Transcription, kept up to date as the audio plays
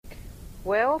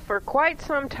Well, for quite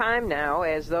some time now,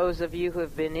 as those of you who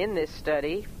have been in this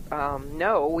study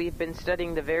know, we've been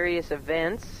studying the various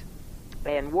events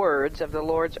and words of the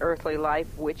Lord's earthly life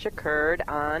which occurred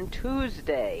on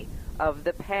Tuesday of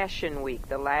the Passion Week,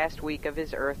 the last week of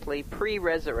his earthly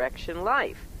pre-resurrection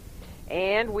life.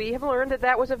 And we have learned that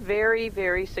that was a very,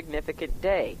 very significant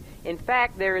day. In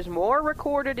fact, there is more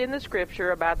recorded in the Scripture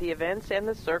about the events and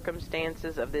the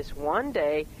circumstances of this one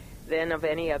day than of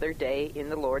any other day in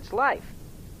the Lord's life.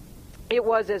 It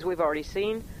was, as we've already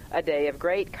seen, a day of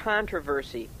great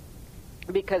controversy,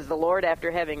 because the Lord,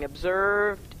 after having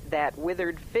observed that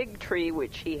withered fig tree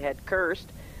which he had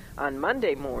cursed on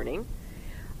Monday morning,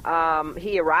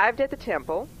 he arrived at the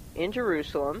temple in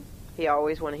Jerusalem. He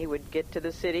always, when he would get to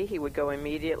the city, he would go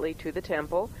immediately to the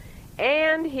temple,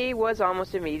 and he was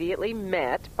almost immediately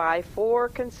met by 4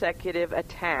 consecutive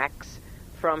attacks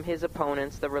from his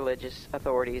opponents, the religious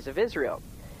authorities of Israel.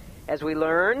 As we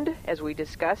learned, as we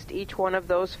discussed each one of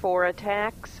those 4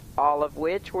 attacks, all of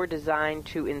which were designed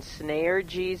to ensnare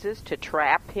Jesus, to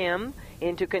trap him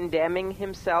into condemning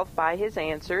himself by his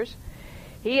answers,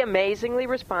 he amazingly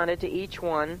responded to each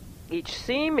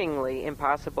seemingly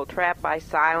impossible trap by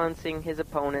silencing his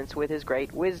opponents with his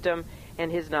great wisdom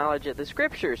and his knowledge of the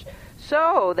Scriptures,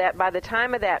 so that by the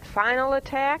time of that final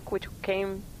attack, which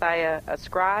came by a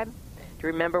scribe, do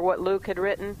you remember what Luke had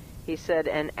written? He said,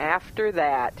 and after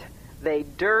that, they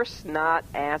durst not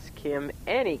ask him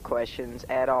any questions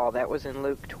at all. That was in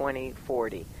Luke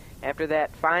 20:40. After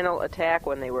that final attack,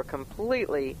 when they were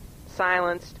completely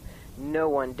silenced, no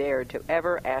one dared to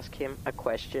ever ask him a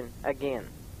question again.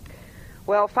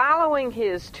 Well, following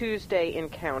his Tuesday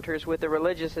encounters with the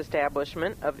religious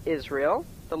establishment of Israel,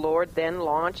 the Lord then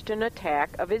launched an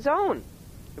attack of his own.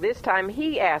 This time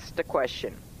he asked a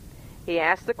question. He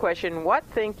asked the question, "What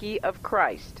think ye of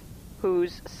Christ?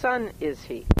 Whose son is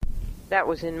he?" That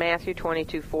was in Matthew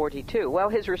 22:42. Well,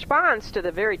 his response to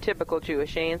the very typical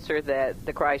Jewish answer that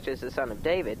the Christ is the son of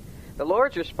David, the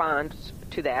Lord's response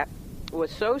to that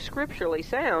was so scripturally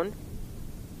sound,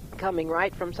 coming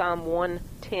right from Psalm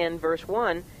 110, verse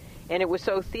 1, and it was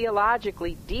so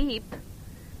theologically deep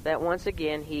that once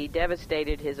again he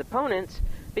devastated his opponents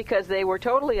because they were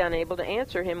totally unable to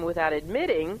answer him without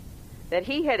admitting that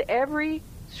he had every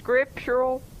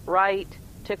scriptural right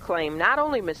to claim not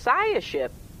only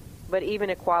messiahship, but even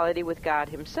equality with God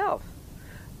himself.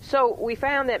 So we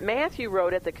found that Matthew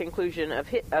wrote at the conclusion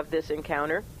of this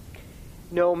encounter,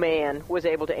 "No man was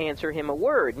able to answer him a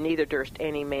word, neither durst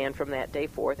any man from that day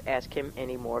forth ask him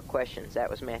any more questions." That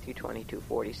was Matthew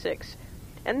 22:46.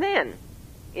 And then,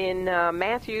 in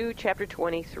Matthew chapter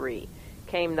 23,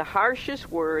 came the harshest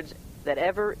words that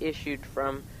ever issued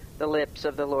from the lips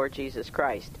of the Lord Jesus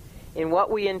Christ. In what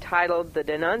we entitled the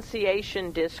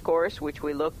Denunciation Discourse, which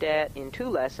we looked at in 2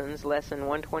 lessons, lesson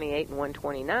 128 and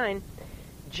 129,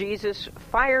 Jesus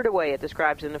fired away at the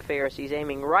scribes and the Pharisees,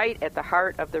 aiming right at the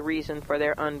heart of the reason for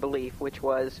their unbelief, which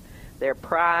was their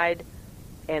pride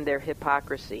and their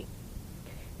hypocrisy.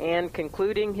 And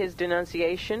concluding his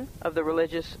denunciation of the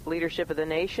religious leadership of the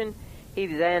nation, he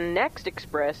then next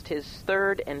expressed his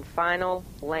 3rd and final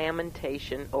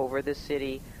lamentation over the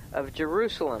city of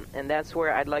Jerusalem. And that's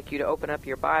where I'd like you to open up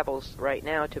your Bibles right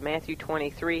now to Matthew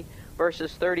 23,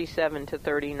 verses 37 to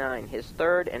 39, his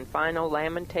 3rd and final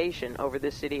lamentation over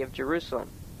the city of Jerusalem.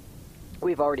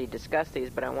 We've already discussed these,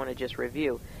 but I want to just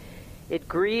review. It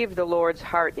grieved the Lord's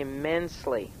heart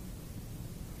immensely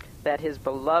that his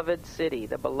beloved city,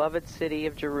 the beloved city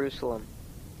of Jerusalem,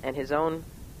 and his own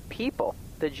people,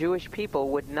 the Jewish people,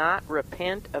 would not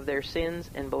repent of their sins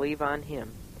and believe on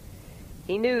him.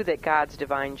 He knew that God's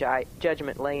divine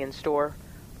judgment lay in store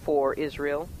for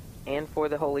Israel and for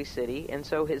the holy city, and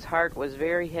so his heart was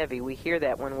very heavy. We hear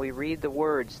that when we read the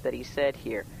words that he said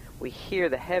here. We hear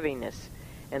the heaviness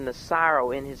and the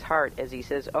sorrow in his heart as he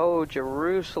says, "O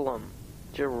Jerusalem,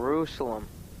 Jerusalem,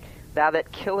 thou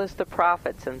that killest the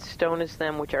prophets and stonest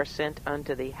them which are sent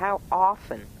unto thee, how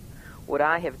often would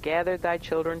I have gathered thy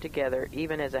children together,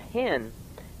 even as a hen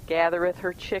gathereth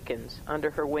her chickens under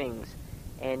her wings,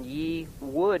 and ye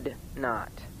would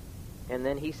not." And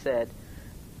then he said,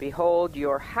 "Behold,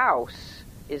 your house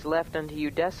is left unto you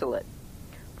desolate.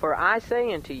 For I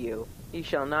say unto you, ye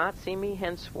shall not see me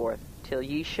henceforth, till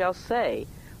ye shall say,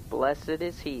 Blessed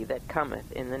is he that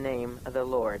cometh in the name of the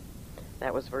Lord."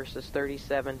 That was verses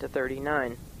 37 to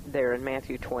 39 there in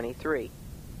Matthew 23.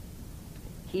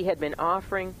 He had been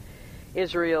offering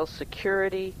Israel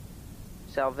security,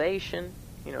 salvation,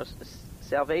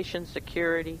 salvation,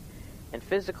 security, and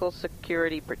physical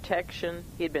security, protection.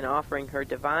 He had been offering her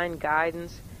divine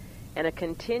guidance and a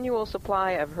continual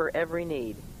supply of her every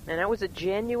need. And that was a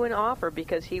genuine offer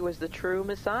because he was the true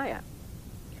Messiah.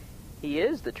 He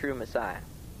is the true Messiah.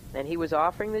 And he was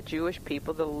offering the Jewish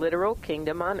people the literal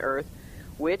kingdom on earth,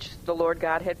 which the Lord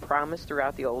God had promised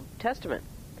throughout the Old Testament.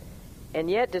 And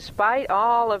yet, despite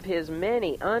all of his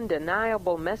many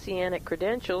undeniable messianic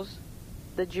credentials,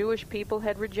 the Jewish people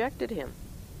had rejected him.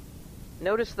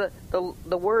 Notice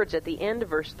the words at the end of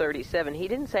verse 37. He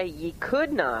didn't say, ye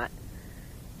could not.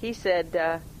 He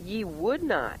said, ye would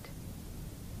not.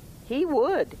 He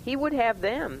would. He would have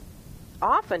them.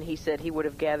 Often, he said, he would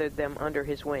have gathered them under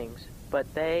his wings.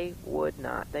 But they would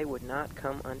not. They would not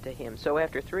come unto him. So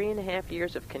after 3.5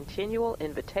 years of continual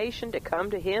invitation to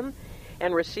come to him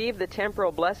and receive the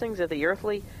temporal blessings of the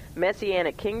earthly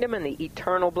messianic kingdom and the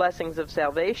eternal blessings of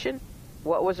salvation,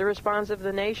 what was the response of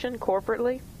the nation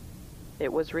corporately?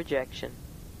 It was rejection.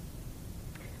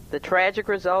 The tragic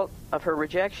result of her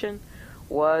rejection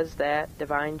was that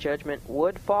divine judgment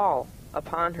would fall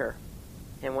upon her.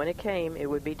 And when it came, it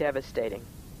would be devastating.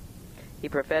 He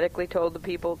prophetically told the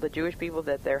people, the Jewish people,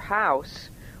 that their house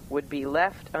would be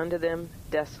left unto them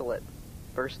desolate.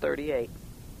 Verse 38.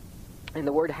 And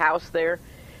the word house there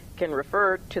can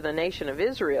refer to the nation of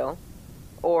Israel,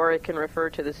 or it can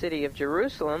refer to the city of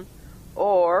Jerusalem,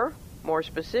 or, more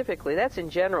specifically, that's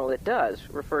in general, it does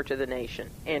refer to the nation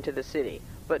and to the city.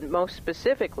 But most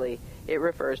specifically, it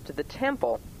refers to the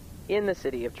temple in the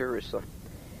city of Jerusalem.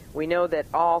 We know that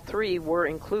all three were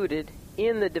included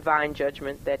in the divine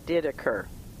judgment that did occur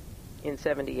in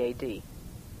 70 A.D.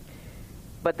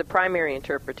 But the primary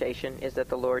interpretation is that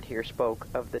the Lord here spoke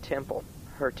of the temple.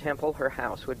 Her temple, her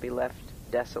house, would be left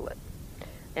desolate.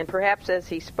 And perhaps as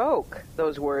he spoke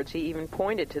those words, he even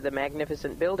pointed to the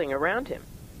magnificent building around him.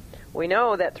 We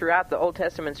know that throughout the Old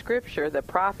Testament scripture, the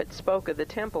prophet spoke of the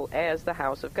temple as the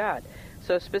house of God.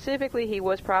 So specifically, he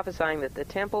was prophesying that the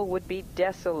temple would be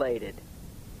desolated.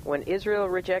 When Israel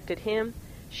rejected him,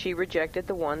 she rejected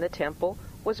the one the temple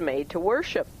was made to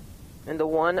worship, and the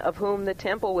one of whom the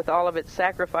temple, with all of its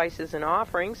sacrifices and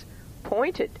offerings,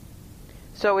 pointed.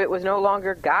 So it was no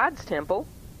longer God's temple,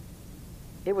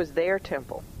 it was their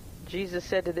temple. Jesus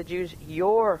said to the Jews,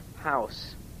 your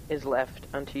house is left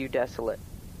unto you desolate.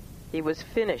 He was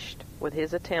finished with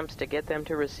his attempts to get them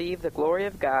to receive the glory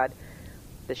of God,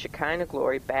 the Shekinah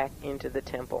glory, back into the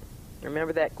temple.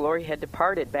 Remember, that glory had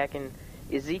departed back in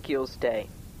Ezekiel's day,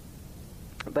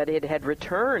 but it had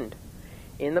returned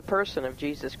in the person of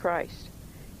Jesus Christ.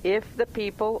 If the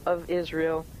people of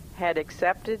Israel had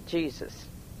accepted Jesus,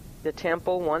 the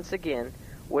temple once again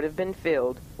would have been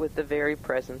filled with the very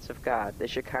presence of God, the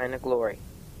Shekinah glory.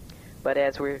 But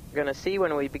as we're going to see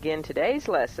when we begin today's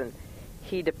lesson,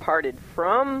 he departed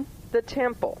from the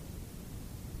temple,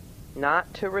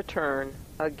 not to return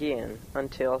again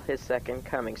until his second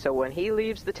coming. So when he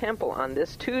leaves the temple on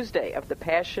this Tuesday of the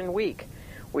Passion Week,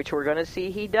 which we're going to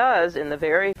see he does in the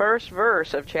very first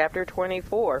verse of chapter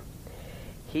 24,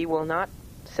 he will not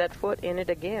set foot in it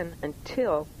again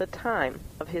until the time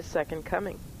of his second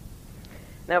coming.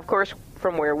 Now, of course,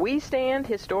 from where we stand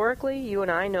historically, you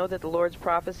and I know that the Lord's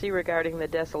prophecy regarding the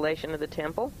desolation of the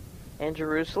temple and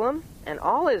Jerusalem and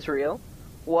all Israel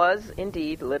was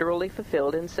indeed literally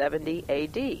fulfilled in 70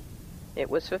 A.D. It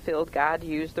was fulfilled. God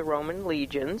used the Roman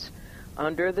legions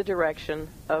under the direction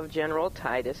of General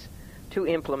Titus to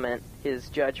implement his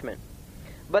judgment.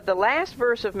 But the last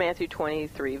verse of Matthew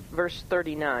 23, verse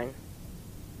 39,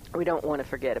 we don't want to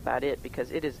forget about it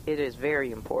because it is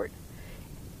very important,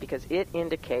 because it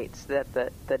indicates that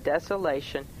the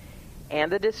desolation and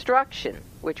the destruction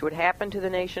which would happen to the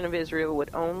nation of Israel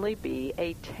would only be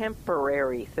a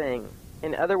temporary thing.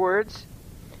 In other words,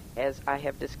 as I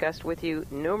have discussed with you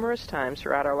numerous times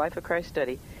throughout our Life of Christ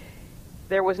study,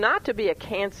 there was not to be a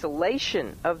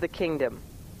cancellation of the kingdom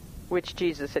which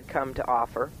Jesus had come to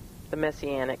offer, the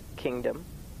Messianic kingdom,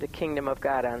 the kingdom of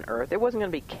God on earth. It wasn't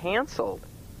going to be canceled.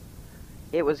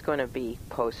 It was going to be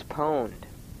postponed.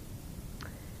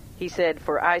 He said,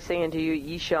 for I say unto you,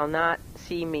 ye shall not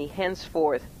see me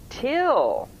henceforth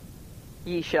till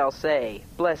ye shall say,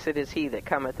 blessed is he that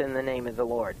cometh in the name of the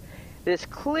Lord. This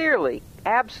clearly,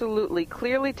 absolutely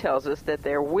clearly tells us that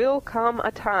there will come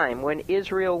a time when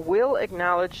Israel will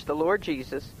acknowledge the Lord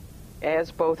Jesus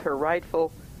as both her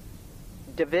rightful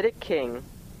Davidic king,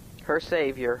 her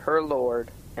Savior, her Lord,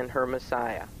 and her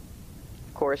Messiah.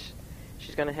 Of course,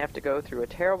 she's going to have to go through a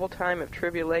terrible time of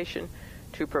tribulation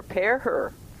to prepare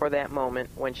her for that moment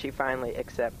when she finally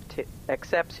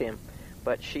accepts him.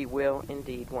 But she will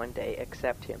indeed one day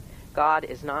accept him. God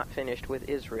is not finished with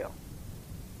Israel.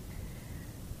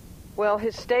 Well,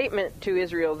 his statement to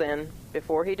Israel then,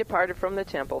 before he departed from the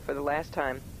temple for the last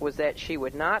time, was that she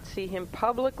would not see him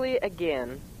publicly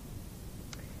again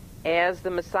as the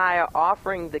Messiah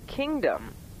offering the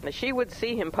kingdom. Now, she would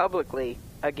see him publicly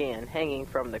again hanging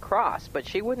from the cross, but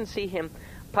she wouldn't see him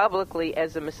publicly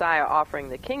as the Messiah offering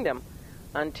the kingdom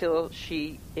until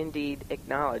she indeed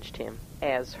acknowledged him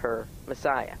as her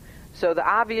Messiah. So the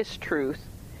obvious truth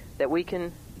that we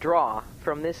can draw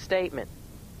from this statement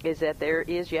is that there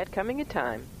is yet coming a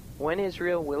time when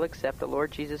Israel will accept the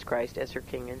Lord Jesus Christ as her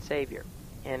King and Savior.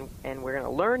 And we're going to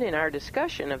learn in our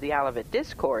discussion of the Olivet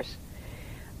Discourse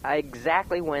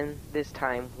exactly when this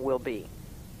time will be.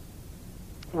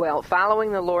 Well,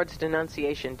 following the Lord's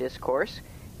denunciation discourse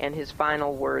and his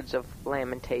final words of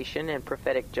lamentation and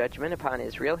prophetic judgment upon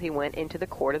Israel, he went into the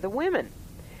court of the women,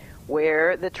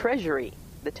 where the treasury,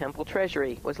 the temple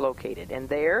treasury, was located. And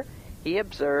there he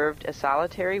observed a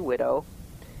solitary widow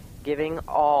giving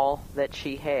all that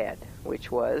she had, which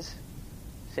was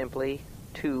simply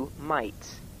 2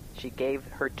 mites. She gave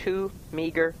her 2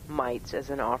 meager mites as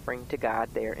an offering to God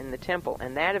there in the temple.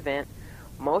 And that event,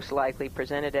 most likely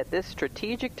presented at this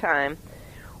strategic time,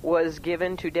 was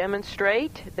given to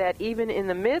demonstrate that even in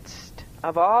the midst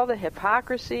of all the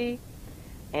hypocrisy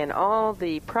and all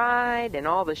the pride and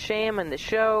all the sham and the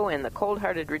show and the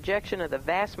cold-hearted rejection of the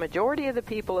vast majority of the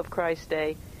people of Christ's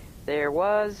day, there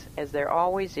was, as there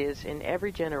always is in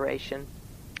every generation,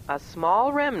 a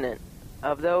small remnant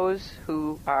of those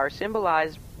who are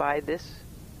symbolized by this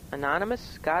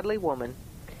anonymous godly woman,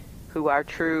 who are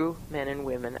true men and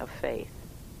women of faith.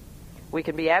 We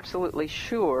can be absolutely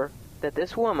sure that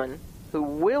this woman, who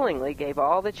willingly gave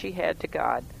all that she had to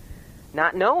God,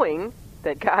 not knowing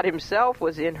that God himself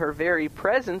was in her very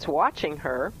presence watching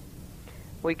her,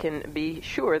 we can be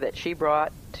sure that she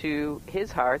brought to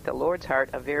his heart, the Lord's heart,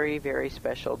 a very, very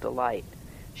special delight.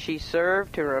 She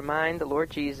served to remind the Lord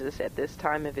Jesus at this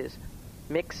time of his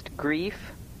mixed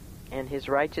grief and his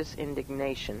righteous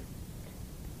indignation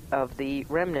of the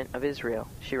remnant of Israel.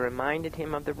 She reminded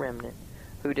him of the remnant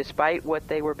who, despite what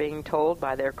they were being told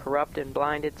by their corrupt and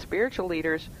blinded spiritual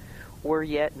leaders, were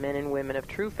yet men and women of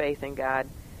true faith in God,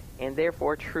 and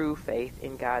therefore true faith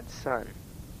in God's Son.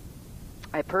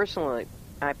 I personally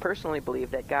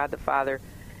believe that God the Father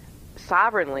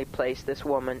sovereignly placed this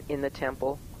woman in the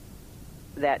temple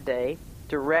that day,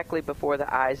 directly before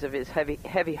the eyes of his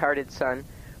heavy-hearted Son,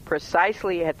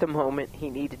 precisely at the moment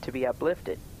he needed to be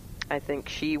uplifted. I think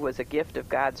she was a gift of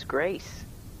God's grace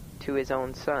to his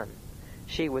own Son.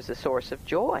 She was a source of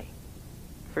joy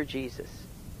for Jesus.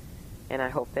 And I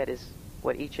hope that is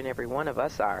what each and every one of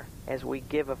us are, as we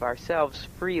give of ourselves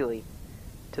freely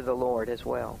to the Lord as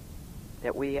well.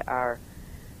 That we are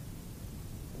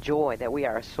joy, that we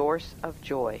are a source of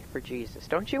joy for Jesus.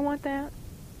 Don't you want that?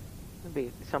 It would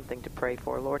be something to pray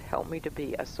for. Lord, help me to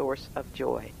be a source of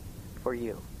joy for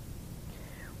you.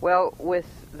 Well, with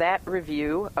that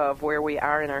review of where we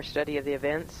are in our study of the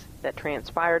events that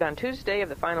transpired on Tuesday of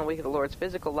the final week of the Lord's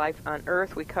physical life on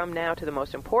earth, we come now to the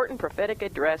most important prophetic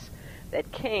address that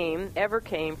ever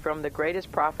came from the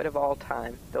greatest prophet of all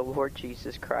time, the Lord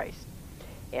Jesus Christ.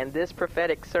 And this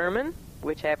prophetic sermon,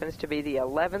 which happens to be the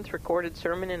 11th recorded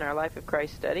sermon in our Life of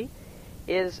Christ study,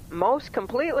 is most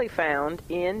completely found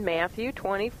in Matthew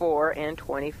 24 and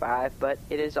 25, but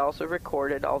it is also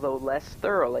recorded, although less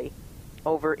thoroughly,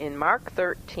 over in Mark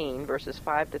 13, verses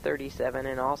 5 to 37,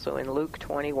 and also in Luke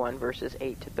 21, verses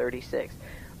 8 to 36.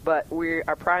 But we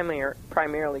are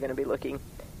primarily going to be looking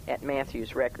at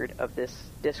Matthew's record of this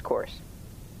discourse.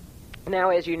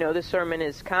 Now, as you know, this sermon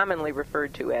is commonly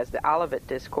referred to as the Olivet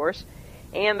Discourse,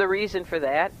 and the reason for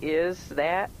that is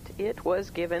that it was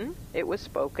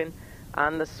spoken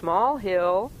on the small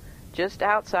hill just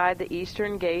outside the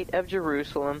eastern gate of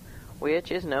Jerusalem,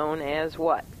 which is known as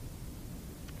what?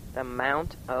 The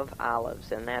Mount of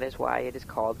Olives, and that is why it is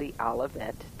called the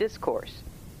Olivet Discourse.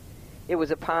 It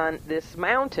was upon this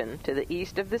mountain to the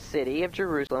east of the city of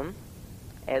Jerusalem,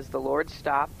 as the Lord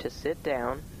stopped to sit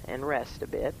down and rest a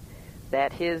bit,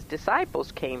 that his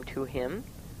disciples came to him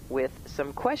with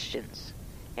some questions.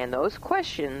 And those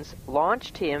questions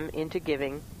launched him into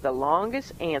giving the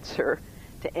longest answer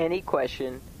to any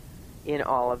question in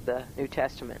all of the New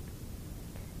Testament.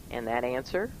 And that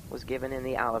answer was given in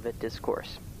the Olivet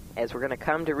Discourse. As we're going to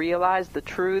come to realize, the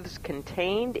truths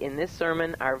contained in this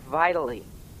sermon are vitally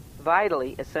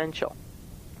essential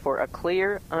for a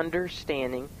clear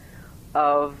understanding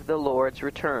of the Lord's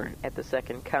return at the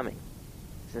second coming.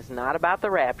 This is not about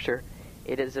the rapture.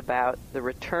 It is about the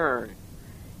return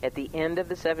at the end of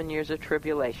the 7 years of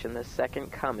tribulation, the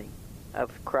second coming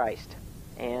of Christ.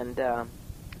 And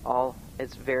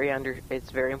it's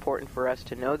very important for us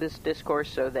to know this discourse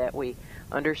so that we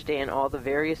understand all the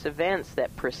various events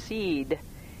that precede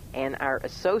and are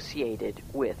associated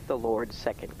with the Lord's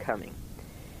second coming.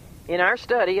 In our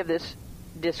study of this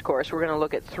Discourse, we're going to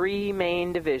look at three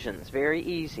main divisions. Very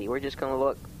easy. We're just going to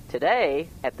look today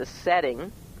at the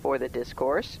setting for the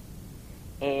discourse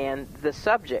and the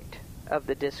subject of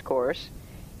the discourse,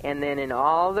 and then in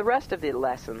all the rest of the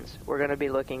lessons, we're going to be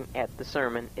looking at the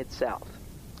sermon itself.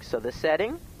 So the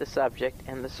setting, the subject,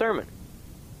 and the sermon.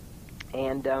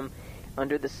 And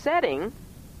under the setting,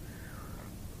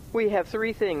 we have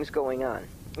three things going on.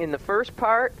 In the first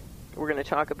part, we're going to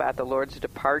talk about the Lord's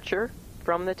departure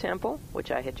from the temple,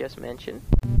 which I had just mentioned.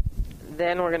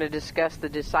 Then we're going to discuss the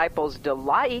disciples'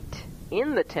 delight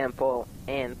in the temple.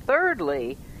 And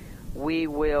thirdly, we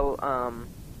will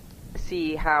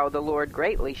see how the Lord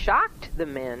greatly shocked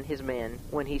his men,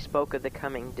 when he spoke of the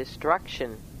coming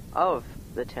destruction of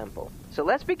the temple. So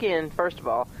let's begin, first of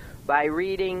all, by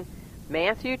reading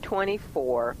Matthew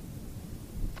 24.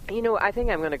 I think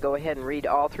I'm going to go ahead and read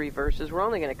all three verses. We're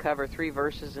only going to cover 3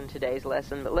 verses in today's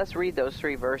lesson, but let's read those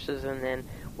 3 verses, and then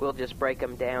we'll just break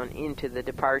them down into the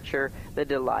departure, the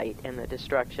delight, and the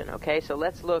destruction. Okay, so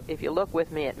let's look. If you look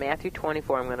with me at Matthew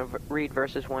 24, I'm going to read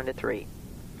verses 1 to 3.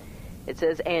 It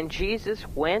says, "And Jesus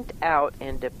went out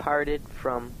and departed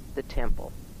from the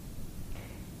temple.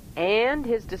 And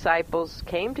his disciples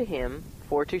came to him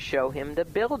for to show him the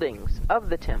buildings of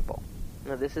the temple."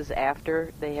 Now this is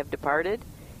after they have departed,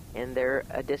 and they're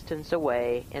a distance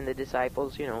away, and the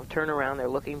disciples, turn around, they're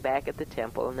looking back at the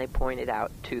temple, and they point it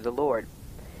out to the Lord.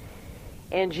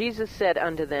 "And Jesus said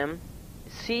unto them,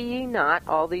 See ye not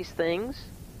all these things?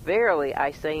 Verily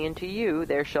I say unto you,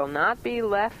 there shall not be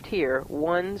left here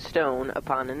one stone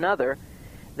upon another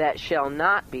that shall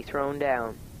not be thrown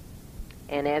down.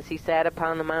 And as he sat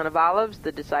upon the Mount of Olives,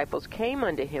 the disciples came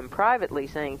unto him privately,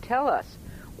 saying, Tell us,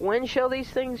 when shall these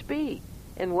things be?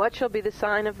 And what shall be the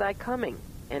sign of thy coming,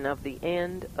 and of the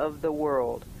end of the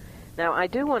world?" Now, I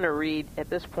do want to read at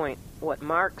this point what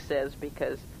Mark says,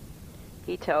 because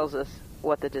he tells us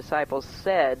what the disciples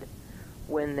said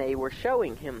when they were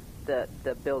showing him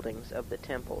the buildings of the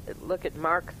temple. Look at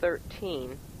Mark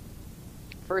 13,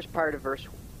 first part of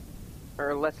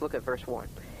let's look at verse 1.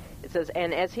 It says,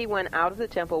 "And as he went out of the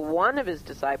temple, one of his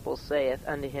disciples saith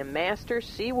unto him, Master,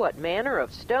 see what manner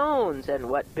of stones and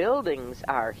what buildings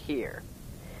are here."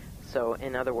 So,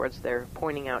 in other words, they're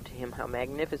pointing out to him how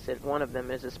magnificent. One of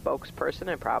them is a spokesperson,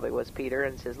 and probably was Peter,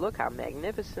 and says, "Look how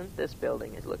magnificent this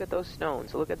building is. Look at those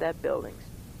stones. Look at that buildings."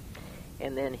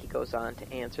 And then he goes on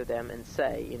to answer them and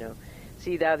say,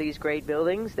 "See thou these great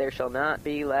buildings? There shall not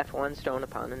be left one stone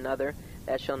upon another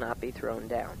that shall not be thrown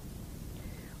down."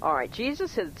 All right,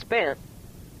 Jesus had spent,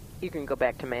 you can go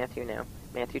back to Matthew now,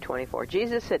 Matthew 24.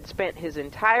 Jesus had spent his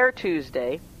entire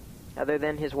Tuesday, other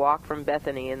than his walk from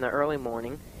Bethany in the early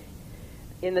morning,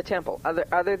 in the temple.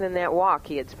 Other than that walk,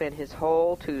 he had spent his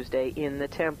whole Tuesday in the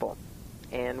temple.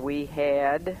 And we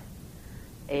had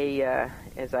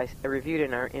as I reviewed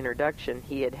in our introduction,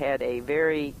 he had a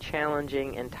very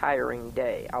challenging and tiring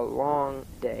day, a long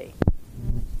day.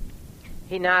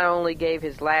 He not only gave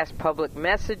his last public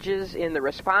messages in the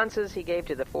responses he gave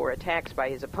to the 4 attacks by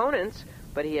his opponents,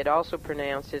 but he had also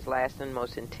pronounced his last and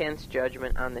most intense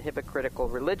judgment on the hypocritical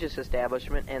religious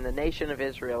establishment and the nation of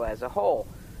Israel as a whole.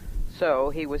 So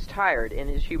he was tired. In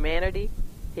his humanity,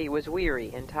 he was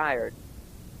weary and tired,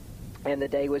 and the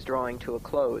day was drawing to a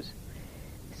close.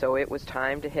 So it was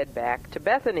time to head back to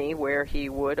Bethany, where he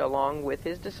would, along with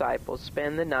his disciples,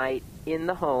 spend the night in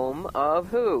the home of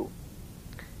who?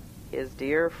 His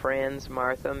dear friends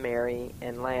Martha, Mary,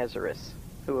 and Lazarus,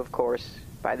 who, of course,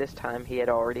 by this time he had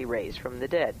already raised from the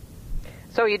dead.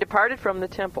 So he departed from the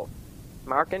temple.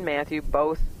 Mark and Matthew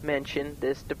both mention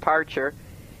this departure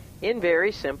in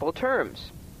very simple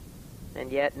terms.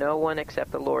 And yet no one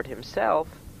except the Lord himself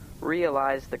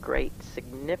realized the great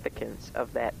significance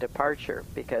of that departure,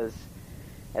 because,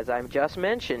 as I've just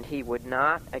mentioned, he would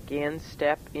not again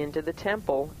step into the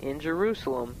temple in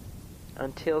Jerusalem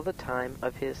until the time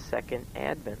of his second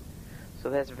advent.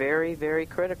 So that's very, very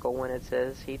critical when it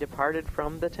says he departed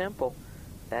from the temple.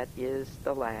 That is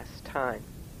the last time.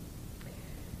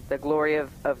 The glory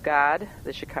of God,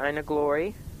 the Shekinah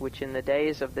glory, which in the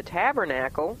days of the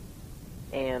tabernacle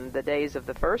and the days of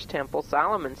the first temple,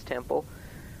 Solomon's temple,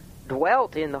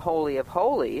 dwelt in the Holy of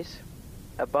Holies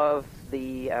above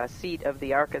the seat of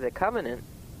the Ark of the Covenant,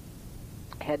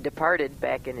 had departed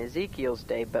back in Ezekiel's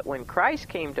day. But when Christ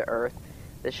came to earth,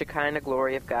 the Shekinah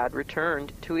glory of God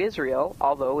returned to Israel,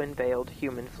 although in veiled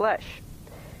human flesh.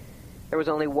 There was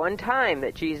only one time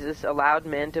that Jesus allowed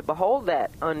men to behold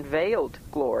that unveiled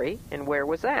glory, and where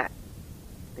was that?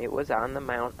 It was on the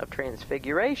Mount of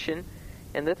Transfiguration,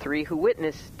 and the 3 who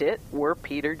witnessed it were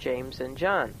Peter, James, and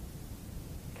John.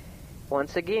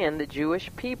 Once again, the Jewish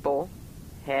people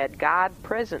had God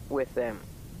present with them.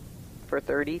 for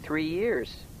 33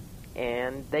 years.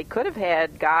 And they could have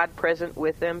had God present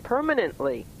with them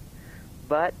permanently.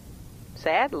 But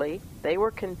sadly, they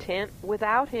were content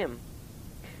without him.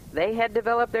 They had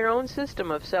developed their own system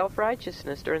of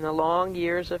self-righteousness during the long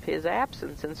years of his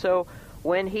absence. And so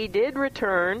when he did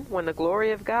return, when the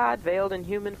glory of God, veiled in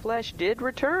human flesh, did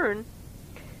return,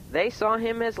 they saw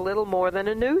him as little more than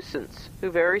a nuisance, who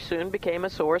very soon became a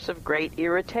source of great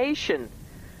irritation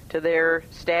to their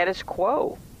status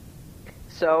quo.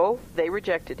 So they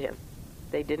rejected him.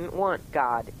 They didn't want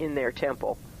God in their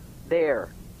temple, their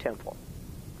temple.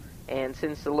 And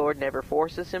since the Lord never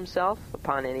forces himself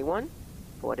upon anyone,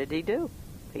 what did he do?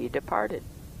 He departed.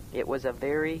 It was a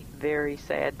very, very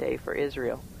sad day for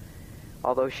Israel,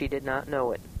 although she did not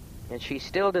know it. And she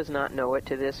still does not know it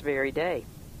to this very day.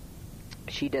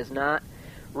 She does not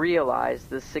realize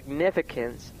the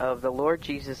significance of the Lord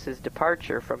Jesus'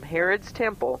 departure from Herod's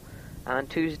temple on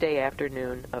Tuesday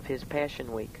afternoon of his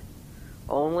Passion Week.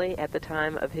 Only at the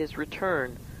time of his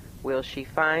return will she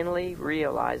finally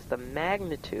realize the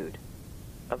magnitude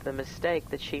of the mistake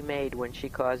that she made when she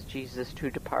caused Jesus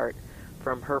to depart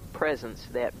from her presence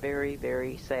that very,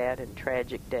 very sad and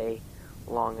tragic day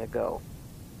long ago.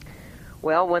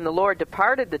 Well, when the Lord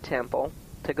departed the temple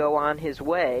to go on his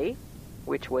way,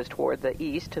 which was toward the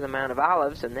east to the Mount of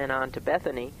Olives and then on to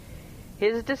Bethany,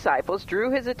 his disciples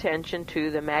drew his attention to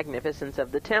the magnificence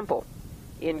of the temple.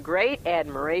 In great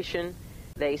admiration,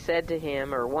 they said to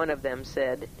him, or one of them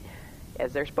said,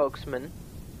 as their spokesman,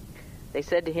 they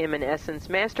said to him in essence,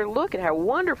 "Master, look at how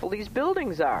wonderful these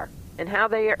buildings are, and how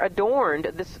they are adorned."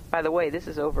 This, by the way, this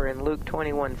is over in Luke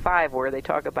 21:5, where they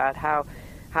talk about how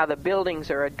the buildings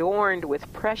are adorned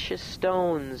with precious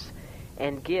stones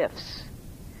and gifts.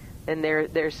 And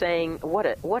they're saying, what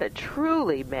a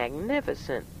truly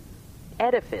magnificent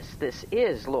edifice this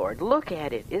is, Lord. Look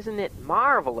at it. Isn't it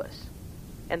marvelous?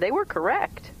 And they were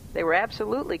correct. They were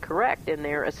absolutely correct in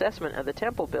their assessment of the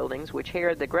temple buildings, which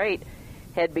Herod the Great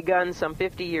had begun some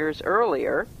 50 years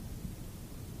earlier.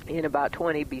 In about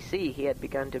 20 BC, he had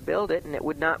begun to build it, and it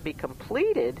would not be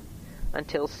completed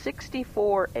until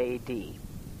 64 AD.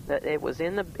 It was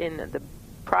in the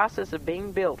process of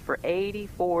being built for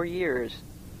 84 years.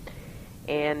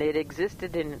 And it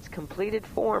existed in its completed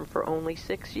form for only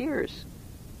 6 years.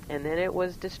 And then it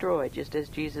was destroyed, just as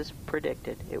Jesus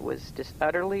predicted. It was just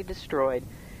utterly destroyed,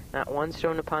 not one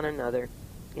stone upon another,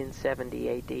 in 70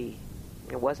 AD.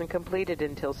 It wasn't completed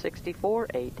until 64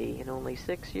 AD, and only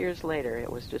 6 years later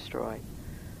it was destroyed.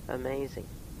 Amazing.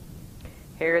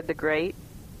 Herod the Great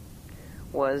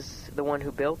was the one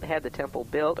who had the temple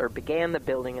built, or began the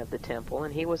building of the temple,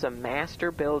 and he was a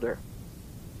master builder.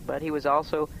 But he was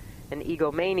also an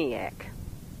egomaniac.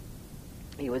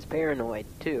 He was paranoid,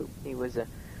 too. He was a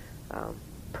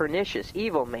pernicious,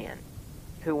 evil man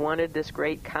who wanted this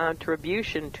great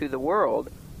contribution to the world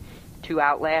to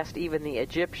outlast even the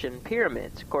Egyptian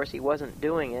pyramids. Of course, he wasn't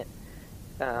doing it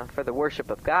for the worship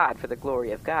of God, for the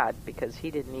glory of God, because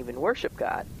he didn't even worship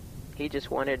God. He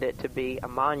just wanted it to be a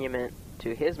monument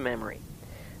to his memory.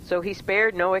 So he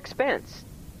spared no expense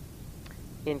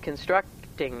in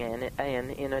constructing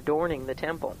and in adorning the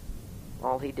temple.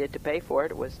 All he did to pay for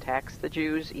it was tax the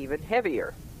Jews even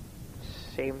heavier.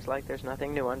 Seems like there's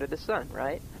nothing new under the sun,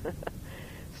 right?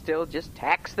 Still just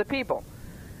tax the people.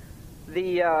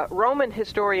 The Roman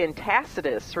historian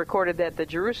Tacitus recorded that the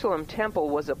Jerusalem temple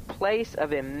was a place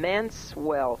of immense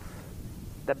wealth.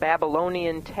 The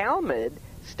Babylonian Talmud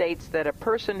states that a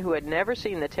person who had never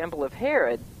seen the temple of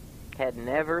Herod had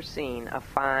never seen a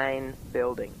fine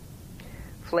building.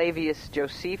 Flavius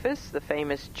Josephus, the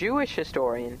famous Jewish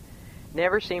historian,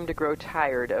 never seemed to grow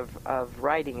tired of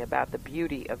writing about the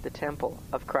beauty of the temple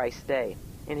of Christ's day.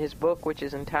 In his book, which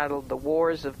is entitled The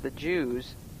Wars of the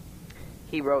Jews,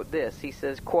 he wrote this. He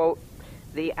says, quote,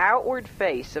 "The outward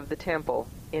face of the temple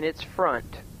in its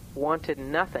front wanted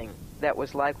nothing that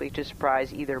was likely to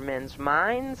surprise either men's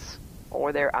minds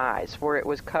or their eyes, for it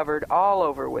was covered all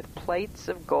over with plates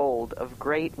of gold of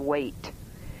great weight,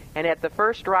 and at the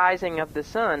first rising of the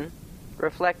sun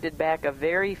reflected back a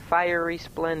very fiery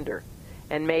splendor,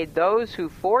 and made those who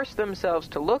forced themselves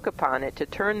to look upon it to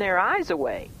turn their eyes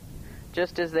away,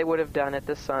 just as they would have done at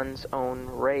the sun's own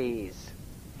rays.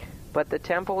 But the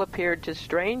temple appeared to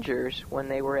strangers when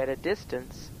they were at a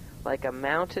distance, like a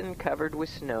mountain covered with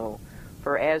snow,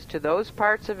 for as to those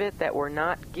parts of it that were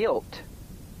not gilt,"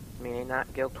 meaning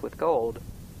not gilt with gold,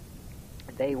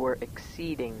 "they were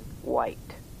exceeding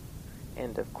white."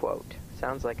 End of quote.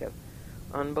 Sounds like an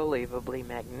unbelievably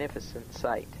magnificent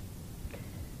sight.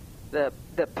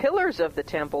 The pillars of the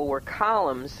temple were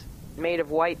columns made of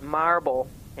white marble,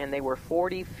 and they were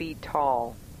 40 feet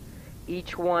tall.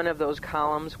 Each one of those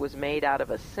columns was made out of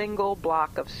a single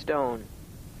block of stone.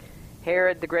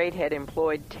 Herod the Great had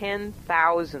employed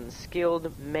 10,000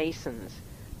 skilled masons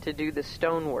to do the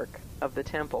stonework of the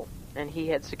temple, and he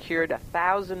had secured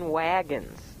 1,000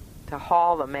 wagons to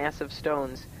haul the massive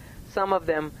stones, some of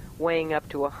them weighing up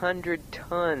to 100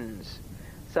 tons,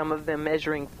 some of them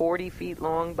measuring 40 feet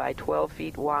long by 12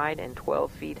 feet wide and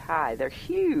 12 feet high. They're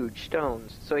huge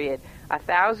stones. So he had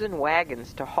 1,000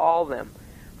 wagons to haul them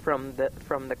from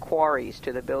the quarries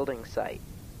to the building site.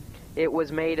 It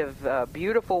was made of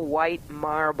beautiful white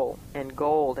marble and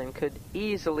gold and could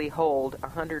easily hold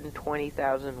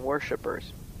 120,000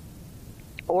 worshipers.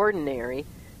 Ordinary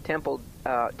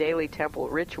daily temple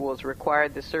rituals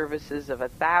required the services of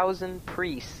 1,000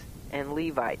 priests and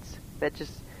Levites. That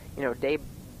just,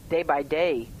 day by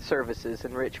day services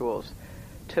and rituals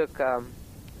took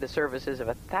the services of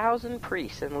 1,000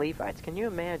 priests and Levites. Can you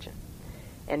imagine?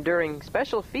 And during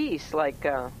special feasts like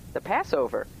the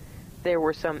Passover, there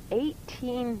were some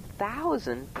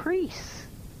 18,000 priests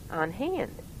on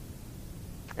hand.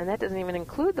 And that doesn't even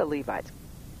include the Levites.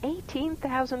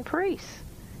 18,000 priests.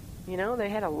 They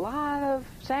had a lot of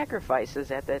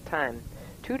sacrifices at that time.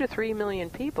 2 to 3 million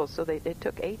people, so they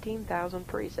took 18,000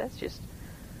 priests.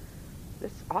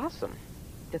 That's awesome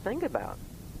to think about.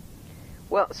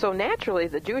 Well, so naturally,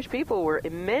 the Jewish people were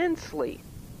immensely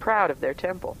proud of their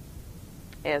temple.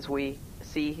 As we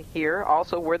see here,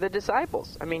 also were the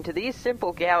disciples. To these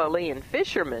simple Galilean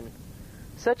fishermen,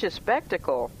 such a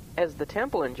spectacle as the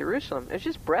temple in Jerusalem is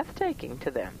just breathtaking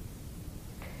to them.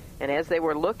 And as they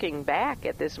were looking back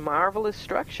at this marvelous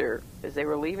structure, as they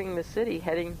were leaving the city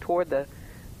heading toward the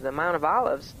Mount of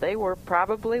Olives, they were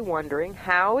probably wondering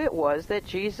how it was that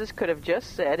Jesus could have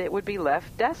just said it would be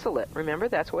left desolate. Remember,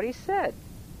 that's what he said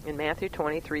in Matthew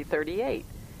 23:38.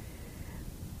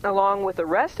 Along with the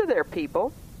rest of their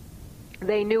people,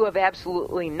 they knew of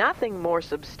absolutely nothing more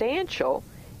substantial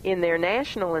in their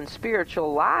national and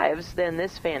spiritual lives than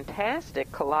this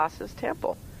fantastic Colossus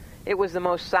temple. It was the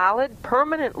most solid,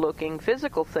 permanent-looking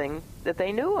physical thing that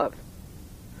they knew of.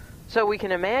 So we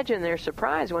can imagine their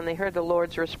surprise when they heard the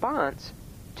Lord's response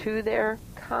to their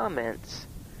comments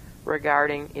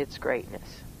regarding its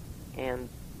greatness. And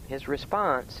his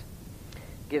response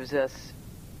gives us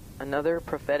another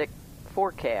prophetic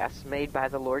forecast made by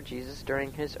the Lord Jesus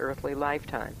during his earthly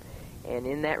lifetime. And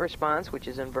in that response, which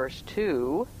is in verse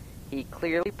 2, he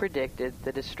clearly predicted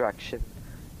the destruction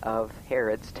of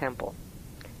Herod's temple.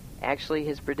 Actually,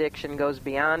 his prediction goes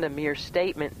beyond a mere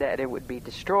statement that it would be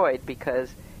destroyed,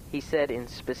 because he said in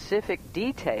specific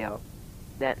detail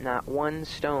that not one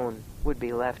stone would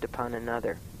be left upon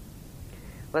another.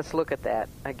 Let's look at that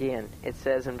again. It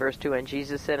says in verse 2, "And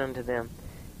Jesus said unto them,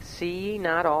 See ye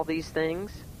not all these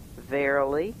things?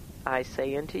 Verily, I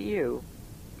say unto you,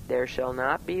 there shall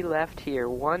not be left here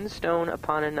one stone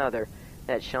upon another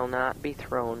that shall not be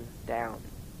thrown down."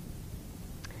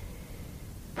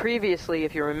 Previously,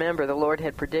 if you remember, the Lord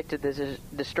had predicted the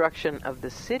destruction of the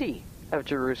city of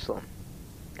Jerusalem.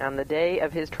 On the day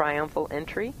of his triumphal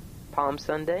entry, Palm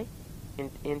Sunday,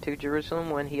 into Jerusalem,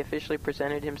 when he officially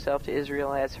presented himself to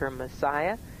Israel as her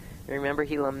Messiah, remember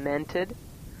he lamented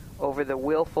over the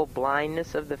willful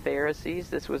blindness of the Pharisees.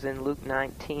 This was in Luke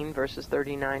 19, verses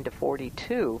 39 to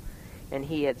 42. And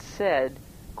he had said,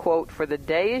 quote, "For the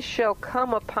days shall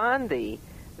come upon thee,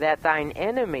 that thine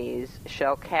enemies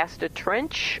shall cast a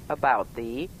trench about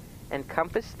thee, and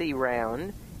compass thee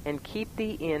round, and keep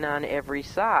thee in on every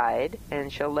side,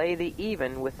 and shall lay thee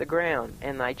even with the ground,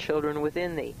 and thy children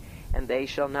within thee. And they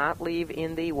shall not leave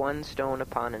in thee one stone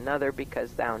upon another,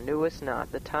 because thou knewest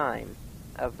not the time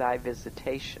of thy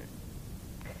visitation."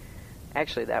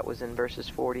 Actually, that was in verses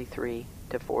 43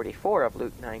 to 44 of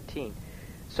Luke 19.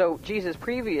 So Jesus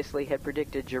previously had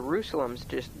predicted Jerusalem's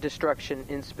destruction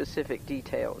in specific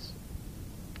details.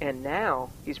 And now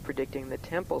he's predicting the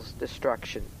temple's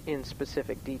destruction in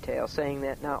specific detail, saying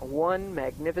that not one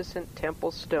magnificent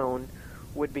temple stone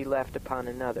would be left upon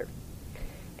another.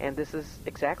 And this is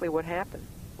exactly what happened.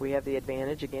 We have the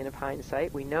advantage, again, of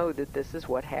hindsight. We know that this is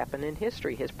what happened in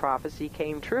history. His prophecy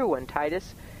came true when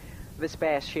Titus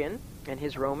Vespasian and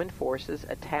his Roman forces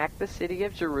attacked the city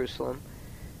of Jerusalem.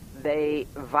 They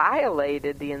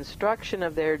violated the instruction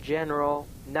of their general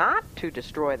not to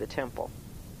destroy the temple,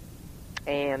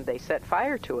 and they set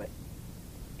fire to it.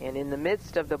 And in the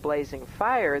midst of the blazing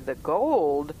fire, the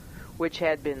gold, which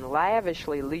had been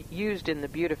lavishly used in the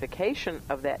beautification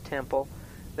of that temple,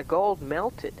 the gold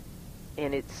melted,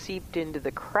 and it seeped into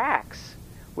the cracks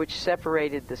which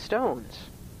separated the stones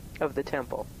of the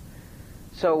temple.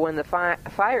 So when the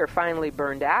fire finally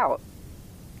burned out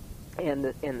and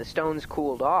the stones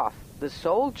cooled off, the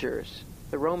soldiers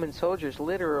The Roman soldiers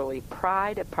literally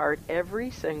pried apart every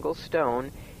single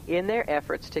stone in their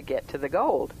efforts to get to the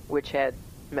gold, which had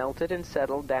melted and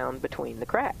settled down between the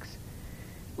cracks.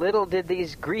 Little did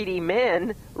these greedy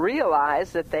men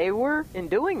realize that in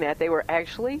doing that, they were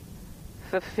actually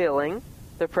fulfilling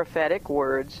the prophetic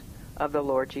words of the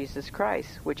Lord Jesus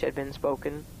Christ, which had been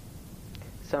spoken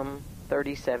some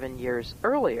 37 years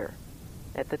earlier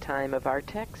at the time of our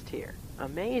text here.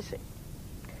 Amazing.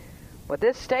 Well,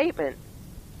 this statement,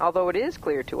 although it is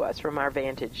clear to us from our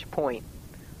vantage point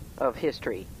of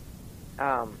history,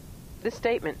 this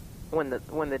statement, when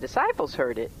the disciples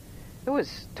heard it, it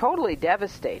was totally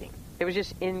devastating. It was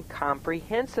just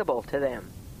incomprehensible to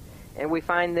them. And we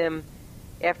find them,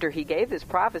 after he gave this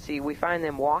prophecy, we find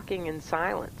them walking in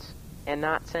silence and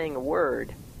not saying a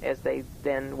word as they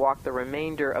then walk the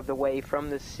remainder of the way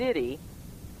from the city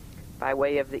by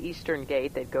way of the eastern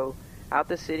gate. They'd go out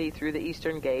the city through the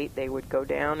eastern gate. They would go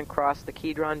down and cross the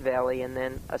Kidron Valley and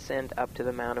then ascend up to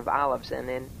the Mount of Olives. And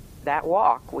in that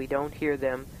walk, we don't hear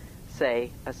them say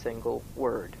a single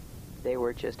word. They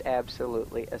were just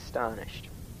absolutely astonished.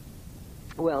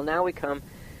 Well, now we come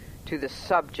to the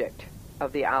subject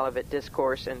of the Olivet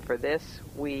Discourse, and for this,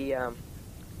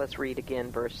 let's read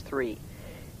again verse 3.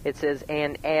 It says,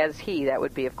 "And as he," that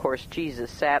would be, of course,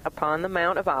 Jesus, "sat upon the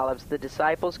Mount of Olives, the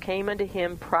disciples came unto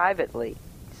him privately,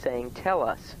 saying, Tell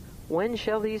us, when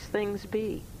shall these things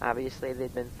be?" Obviously,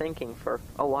 they'd been thinking for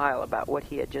a while about what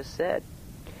he had just said.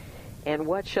 "And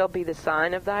what shall be the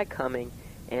sign of thy coming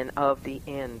and of the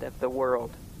end of the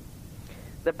world?"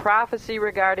 The prophecy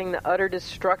regarding the utter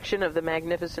destruction of the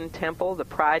magnificent temple, the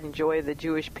pride and joy of the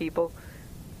Jewish people,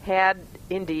 had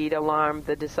indeed alarmed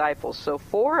the disciples. So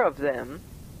 4 of them,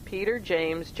 Peter,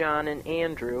 James, John, and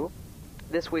Andrew,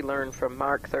 this we learn from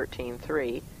Mark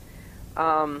 13:3,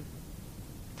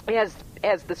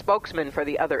 as the spokesman for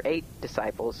the other 8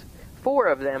 disciples, 4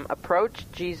 of them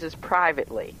approached Jesus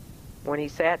privately when he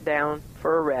sat down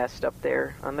for a rest up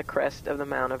there on the crest of the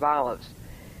Mount of Olives.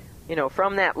 You know,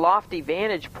 from that lofty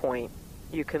vantage point,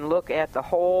 you can look at the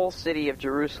whole city of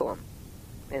Jerusalem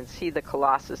and see the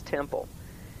Colossus temple.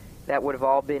 That would have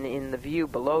all been in the view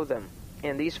below them.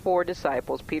 And these 4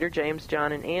 disciples, Peter, James,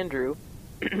 John, and Andrew,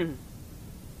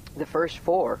 the first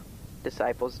 4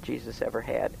 disciples Jesus ever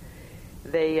had,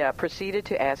 they proceeded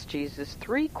to ask Jesus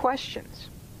 3 questions.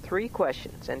 3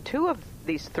 questions. And 2 of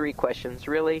these 3 questions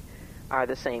really are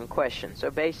the same question. So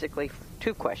basically,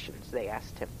 2 questions they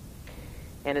asked him.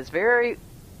 And it's very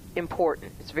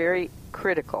important, it's very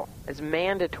critical, it's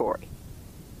mandatory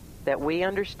that we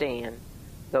understand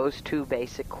those 2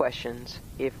 basic questions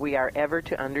if we are ever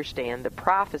to understand the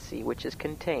prophecy which is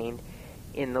contained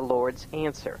in the Lord's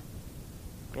answer.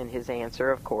 And his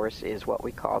answer, of course, is what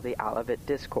we call the Olivet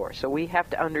Discourse. So we have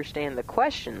to understand the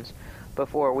questions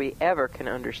before we ever can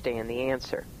understand the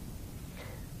answer.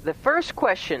 The first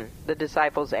question the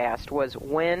disciples asked was,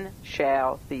 when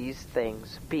shall these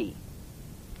things be?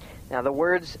 Now the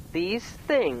words, these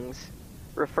things,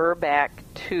 refer back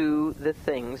to the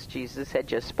things Jesus had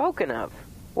just spoken of.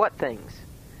 What things?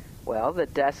 Well, the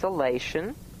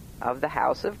desolation of the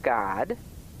house of God,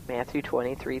 Matthew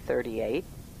 23:38,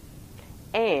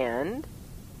 and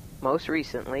most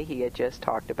recently he had just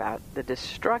talked about the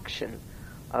destruction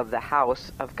of the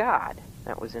house of God.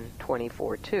 That was in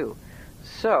 24:2.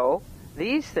 So,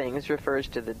 these things refers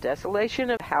to the desolation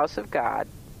of the house of God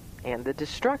and the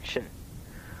destruction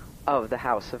of the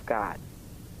house of God.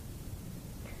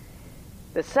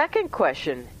 The second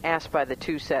question asked by the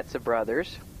 2 sets of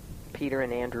brothers, Peter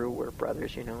and Andrew were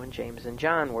brothers, and James and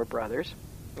John were brothers.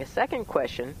 The second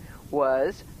question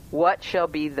was, what shall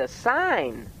be the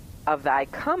sign of thy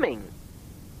coming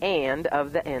and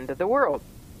of the end of the world?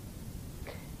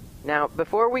 Now,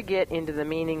 before we get into the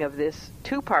meaning of this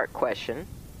 2-part question,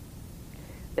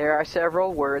 there are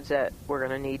several words that we're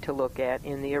going to need to look at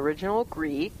in the original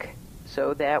Greek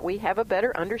so that we have a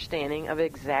better understanding of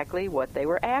exactly what they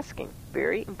were asking.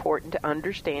 Very important to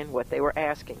understand what they were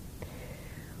asking.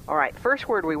 All right, first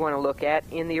word we want to look at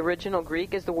in the original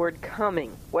Greek is the word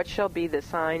coming. What shall be the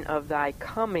sign of thy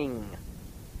coming?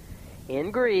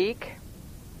 In Greek,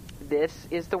 this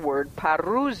is the word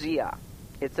parousia.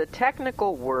 It's a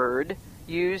technical word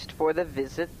used for the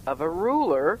visit of a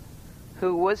ruler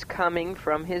who was coming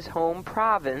from his home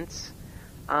province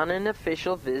on an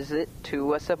official visit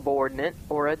to a subordinate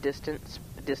or a distant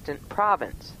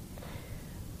province.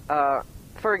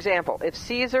 For example, if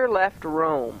Caesar left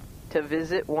Rome to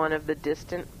visit one of the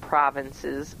distant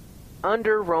provinces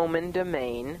under Roman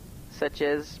domain, such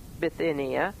as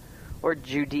Bithynia or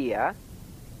Judea,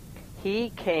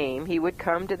 he would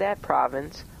come to that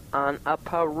province on a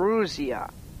parousia.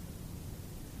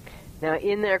 Now,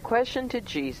 in their question to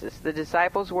Jesus, the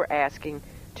disciples were asking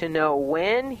to know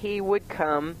when he would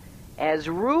come as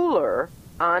ruler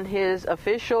on his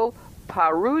official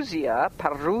parousia,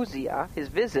 his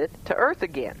visit to earth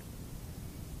again.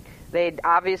 They'd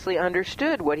obviously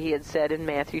understood what he had said in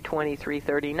Matthew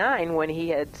 23:39 when he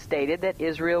had stated that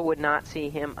Israel would not see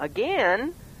him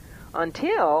again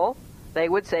until they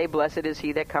would say, "Blessed is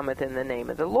he that cometh in the name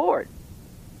of the Lord."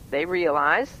 They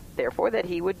realized, therefore, that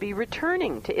he would be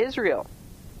returning to Israel.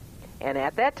 And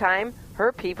at that time,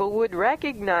 her people would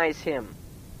recognize him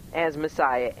as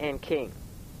Messiah and King.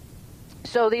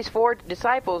 So these four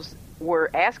disciples were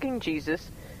asking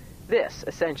Jesus this,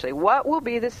 essentially: what will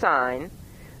be the sign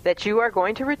that you are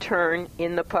going to return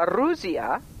in the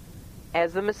parousia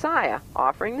as the Messiah,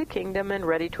 offering the kingdom and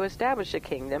ready to establish a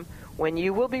kingdom, when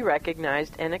you will be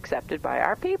recognized and accepted by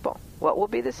our people? What will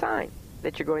be the sign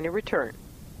that you're going to return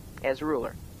as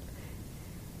ruler?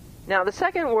 Now, the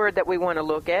second word that we want to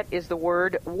look at is the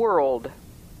word world,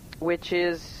 which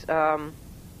is the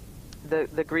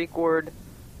Greek word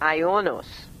ionos,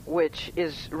 which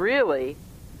is really,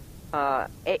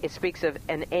 it speaks of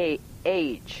an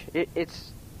age.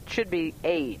 It should be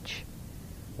age.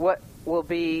 What will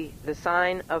be the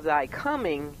sign of thy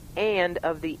coming and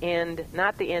of the end,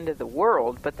 not the end of the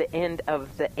world, but the end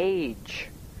of the age?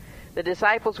 The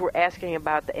disciples were asking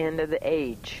about the end of the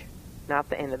age, not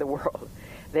the end of the world.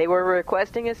 They were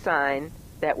requesting a sign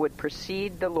that would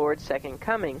precede the Lord's second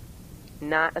coming,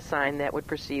 not a sign that would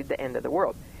precede the end of the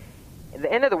world. The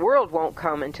end of the world won't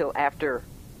come until after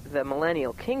the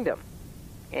millennial kingdom.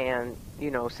 And,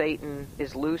 Satan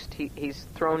is loosed. He's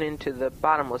thrown into the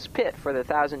bottomless pit for the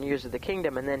 1,000 years of the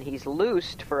kingdom, and then he's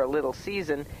loosed for a little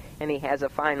season, and he has a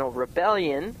final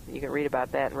rebellion. You can read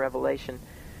about that in Revelation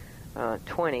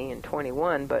 20 and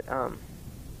 21, but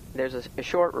there's a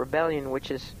short rebellion which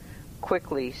is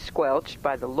quickly squelched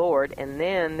by the Lord, and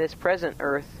then this present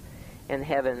earth and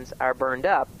heavens are burned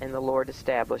up, and the Lord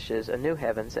establishes a new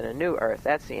heavens and a new earth.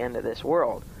 That's the end of this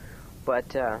world.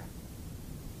 But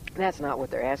that's not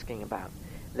what they're asking about.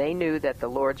 They knew that the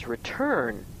Lord's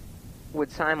return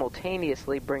would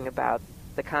simultaneously bring about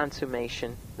the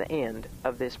consummation, the end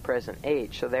of this present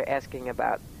age. So they're asking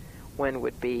about when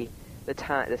would be the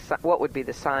time, what would be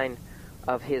the sign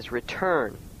of his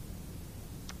return,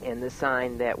 and the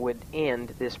sign that would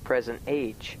end this present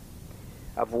age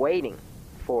of waiting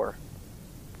for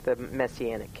the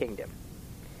Messianic kingdom.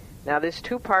 Now, this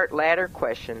two-part latter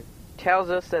question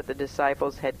tells us that the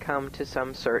disciples had come to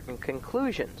some certain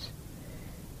conclusions.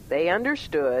 They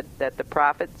understood that the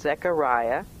prophet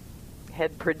Zechariah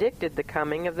had predicted the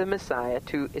coming of the Messiah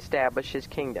to establish his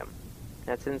kingdom.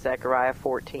 That's in Zechariah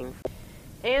 14.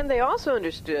 And they also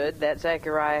understood that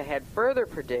Zechariah had further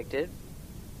predicted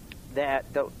that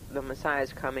the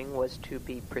Messiah's coming was to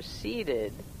be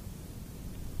preceded.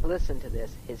 Listen to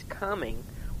this. His coming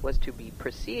was to be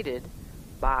preceded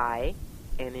by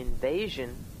an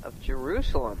invasion of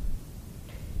Jerusalem.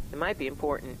 It might be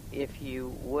important if you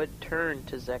would turn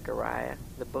to Zechariah,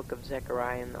 the book of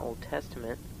Zechariah in the Old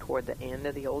Testament, toward the end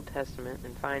of the Old Testament,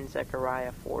 and find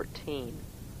Zechariah 14.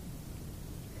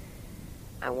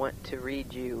 I want to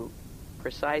read you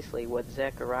precisely what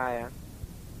Zechariah,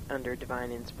 under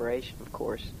divine inspiration, of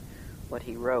course, what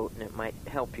he wrote, and it might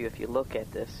help you if you look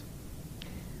at this.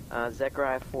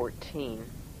 Zechariah 14.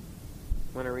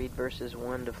 I'm going to read verses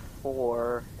 1 to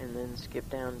 4 and then skip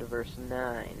down to verse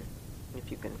 9, if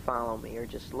you can follow me, or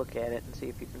just look at it and see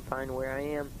if you can find where I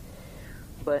am.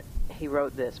 But he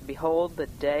wrote this: Behold, the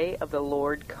day of the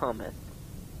Lord cometh,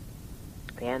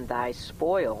 and thy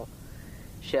spoil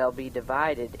shall be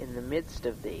divided in the midst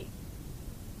of thee.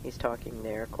 He's talking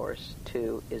there, of course,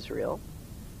 to Israel,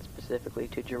 specifically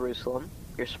to Jerusalem.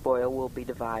 Your spoil will be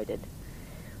divided.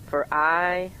 For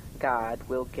I, God,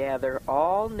 will gather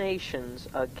all nations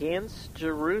against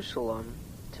Jerusalem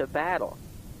to battle.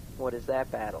 What is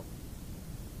that battle?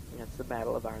 That's the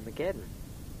battle of Armageddon.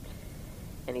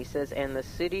 And he says, and the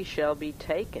city shall be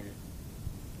taken,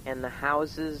 and the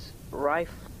houses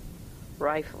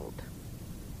rifled,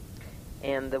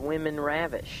 and the women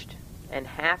ravished, and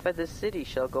half of the city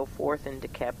shall go forth into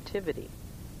captivity.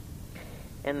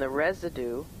 And the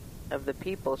residue of the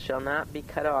people shall not be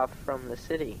cut off from the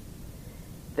city.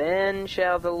 Then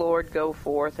shall the Lord go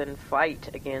forth and fight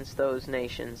against those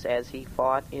nations as he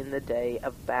fought in the day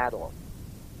of battle.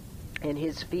 And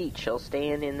his feet shall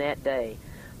stand in that day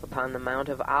upon the Mount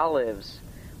of Olives,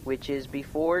 which is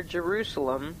before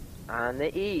Jerusalem on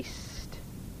the east.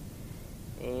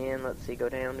 And let's see, go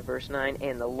down to verse 9.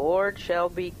 And the Lord shall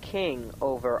be king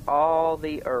over all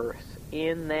the earth.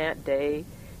 In that day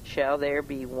shall there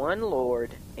be one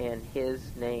Lord, and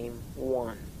his name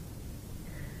one.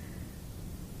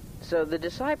 So the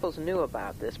disciples knew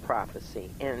about this prophecy,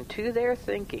 and to their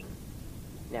thinking,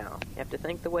 now, you have to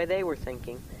think the way they were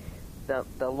thinking,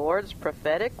 the Lord's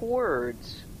prophetic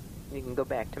words, you can go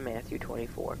back to Matthew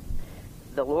 24,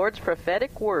 the Lord's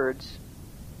prophetic words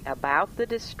about the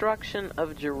destruction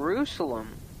of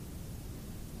Jerusalem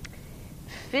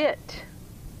fit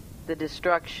the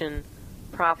destruction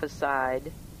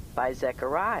prophesied by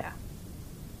Zechariah.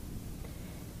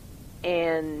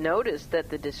 And notice that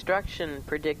the destruction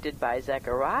predicted by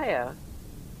Zechariah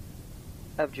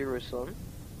of Jerusalem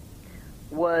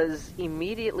was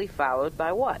immediately followed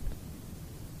by what?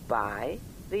 By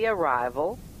the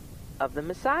arrival of the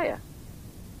Messiah.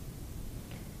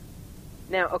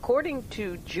 Now, according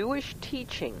to Jewish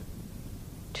teaching,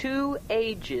 2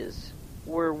 ages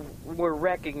were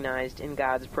recognized in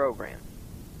God's program.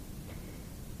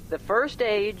 The first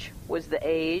age was the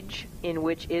age in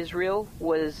which Israel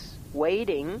was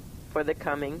waiting for the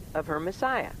coming of her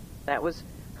Messiah. That was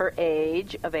her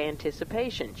age of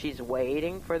anticipation. She's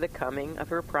waiting for the coming of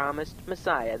her promised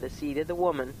Messiah, the seed of the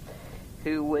woman,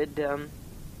 who would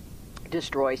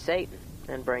destroy Satan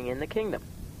and bring in the kingdom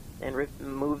and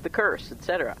remove the curse,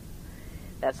 etc.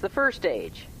 That's the first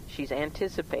age. She's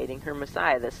anticipating her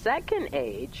Messiah. The second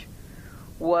age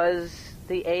was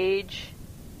the age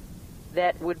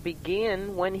that would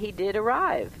begin when he did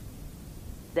arrive.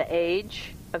 The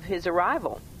age of his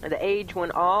arrival. The age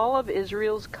when all of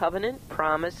Israel's covenant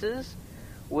promises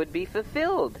would be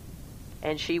fulfilled,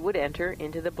 and she would enter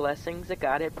into the blessings that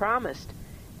God had promised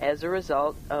as a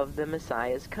result of the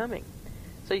Messiah's coming.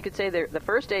 So you could say the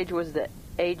first age was the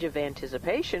age of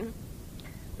anticipation.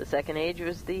 The second age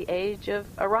was the age of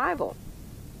arrival.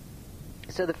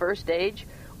 So the first age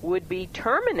would be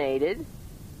terminated.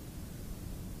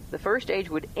 The first age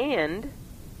would end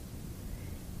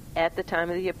at the time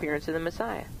of the appearance of the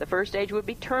Messiah. The first age would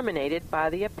be terminated by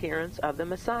the appearance of the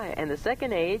Messiah, and the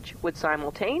second age would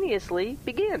simultaneously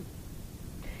begin.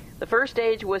 The first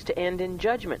age was to end in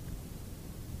judgment,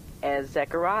 as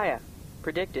Zechariah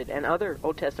predicted and other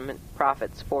Old Testament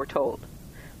prophets foretold.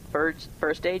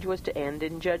 First age was to end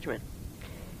in judgment.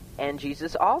 And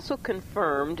Jesus also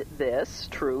confirmed this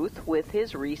truth with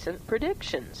his recent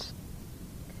predictions.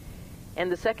 And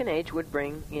the second age would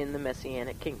bring in the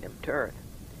Messianic kingdom to earth.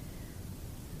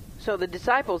 So the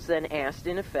disciples then asked,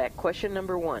 in effect, question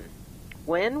number 1,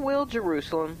 when will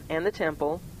Jerusalem and the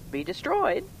temple be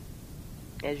destroyed,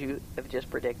 as you have just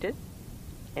predicted,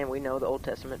 and we know the Old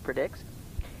Testament predicts?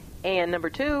 And number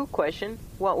 2, question,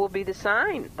 what will be the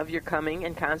sign of your coming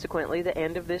and consequently the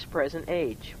end of this present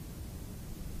age?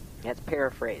 That's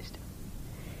paraphrased.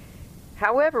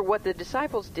 However, what the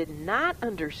disciples did not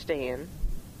understand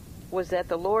was that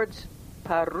the Lord's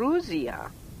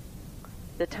parousia,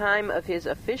 the time of his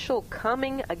official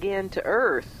coming again to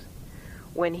earth,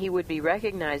 when he would be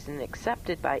recognized and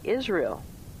accepted by Israel,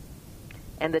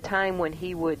 and the time when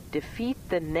he would defeat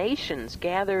the nations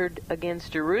gathered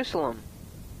against Jerusalem,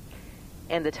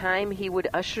 and the time he would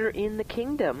usher in the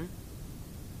kingdom,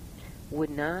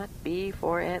 would not be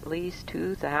for at least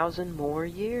 2,000 more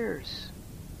years.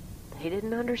 They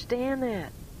didn't understand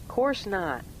that. Of course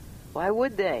not. Why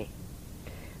would they?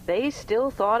 They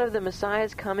still thought of the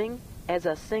Messiah's coming as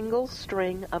a single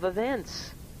string of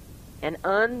events, an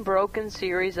unbroken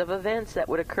series of events that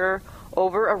would occur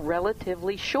over a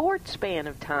relatively short span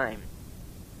of time.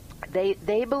 They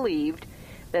believed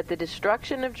that the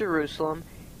destruction of Jerusalem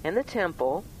and the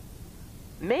temple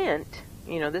meant,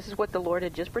 this is what the Lord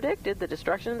had just predicted, the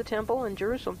destruction of the temple and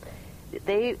Jerusalem.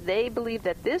 They believed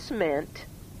that this meant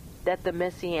that the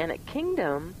Messianic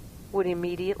kingdom would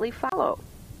immediately follow.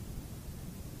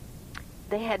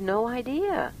 They had no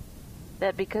idea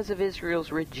that because of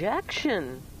Israel's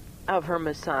rejection of her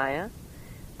Messiah,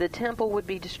 the temple would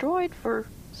be destroyed for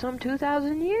some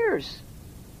 2,000 years,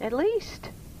 at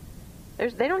least.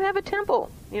 They don't have a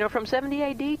temple. From 70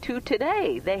 A.D. to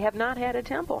today, they have not had a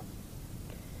temple.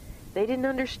 They didn't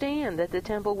understand that the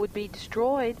temple would be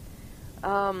destroyed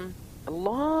long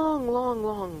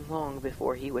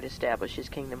before he would establish his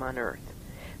kingdom on earth.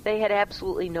 They had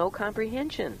absolutely no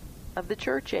comprehension of the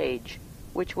church age,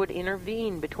 which would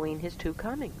intervene between his 2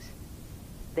 comings.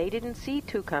 They didn't see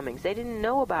 2 comings. They didn't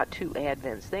know about 2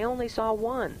 advents. They only saw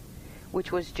one,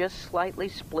 which was just slightly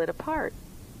split apart.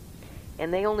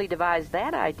 And they only devised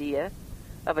that idea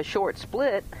of a short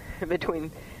split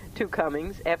between 2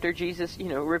 comings after Jesus,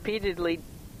 repeatedly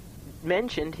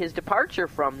mentioned his departure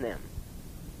from them.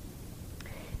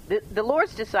 The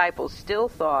Lord's disciples still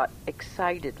thought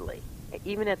excitedly,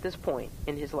 even at this point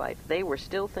in his life, they were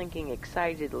still thinking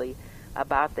excitedly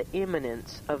about the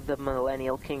imminence of the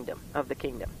millennial kingdom, of the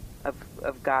kingdom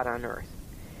of God on earth.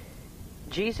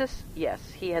 Jesus,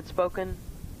 yes, he had spoken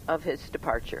of his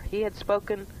departure. He had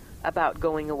spoken about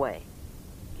going away.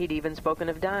 He'd even spoken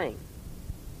of dying.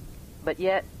 But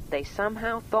yet they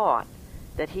somehow thought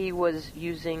that he was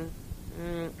using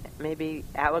maybe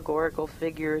allegorical,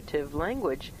 figurative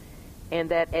language, and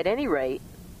that at any rate,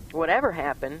 whatever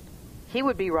happened, he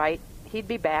would be right. He'd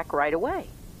be back right away.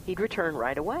 He'd return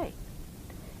right away.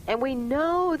 And we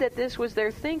know that this was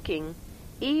their thinking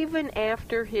even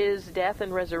after his death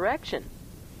and resurrection,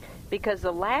 because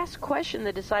the last question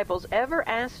the disciples ever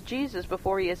asked Jesus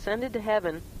before he ascended to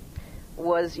heaven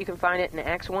was, you can find it in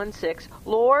Acts 1:6,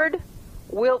 Lord,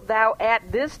 wilt thou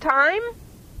at this time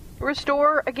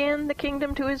restore again the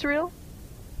kingdom to Israel?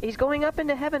 He's going up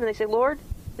into heaven, and they say, Lord,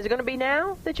 is it going to be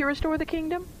now that you restore the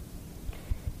kingdom?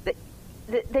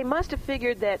 They must have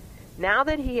figured that now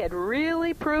that he had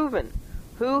really proven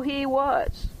who he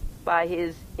was by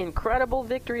his incredible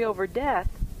victory over death,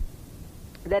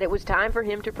 that it was time for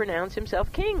him to pronounce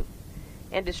himself king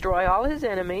and destroy all his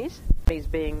enemies, these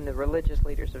being the religious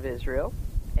leaders of Israel,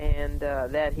 and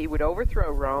that he would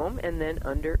overthrow Rome and then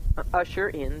usher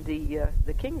in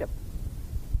the kingdom.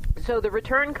 So the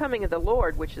return coming of the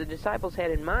Lord, which the disciples had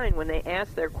in mind when they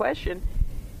asked their question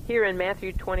here in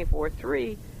Matthew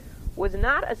 24:3, was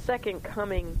not a second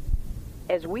coming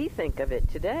as we think of it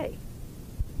today.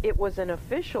 It was an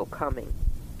official coming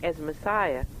as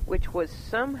Messiah, which was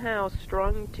somehow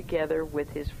strung together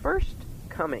with his first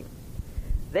coming.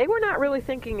 They were not really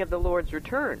thinking of the Lord's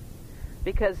return,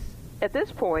 because at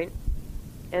this point,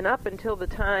 and up until the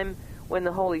time when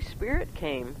the Holy Spirit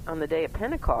came on the day of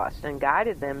Pentecost and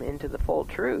guided them into the full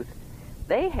truth,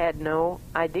 they had no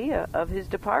idea of his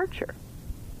departure.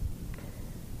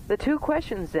 The two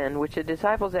questions then which the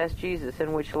disciples asked Jesus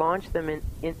and which launched them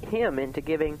him into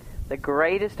giving the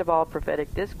greatest of all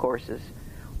prophetic discourses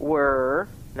were,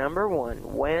 number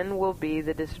one, when will be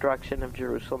the destruction of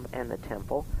Jerusalem and the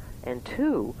temple? And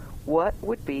two, what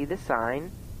would be the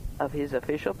sign of his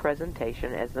official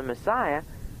presentation as the Messiah,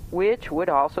 which would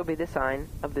also be the sign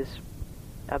of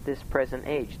this present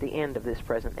age, the end of this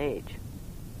present age?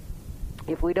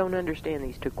 If we don't understand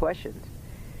these two questions,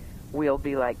 we'll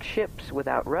be like ships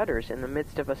without rudders in the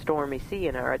midst of a stormy sea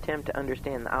in our attempt to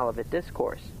understand the Olivet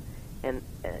Discourse. And,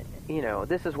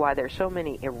 this is why there's so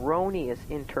many erroneous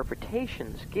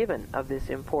interpretations given of this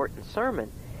important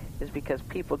sermon, is because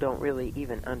people don't really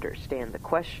even understand the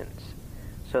questions.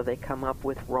 So they come up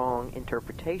with wrong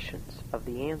interpretations of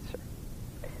the answer.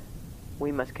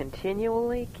 We must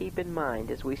continually keep in mind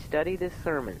as we study this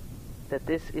sermon that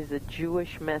this is a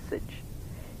Jewish message.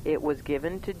 It was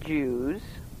given to Jews,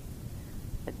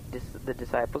 the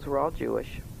disciples were all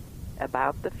Jewish,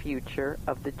 about the future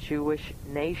of the Jewish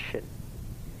nation.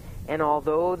 And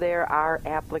although there are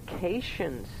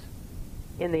applications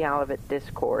in the Olivet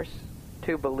Discourse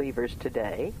to believers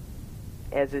today,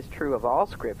 as is true of all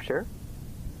Scripture,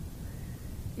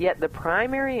 yet the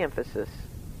primary emphasis,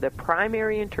 the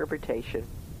primary interpretation,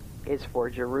 is for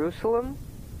Jerusalem,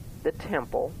 the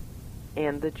temple,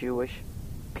 and the Jewish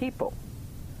people.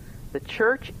 The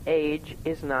church age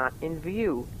is not in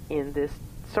view in this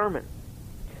sermon.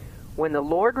 When the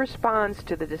Lord responds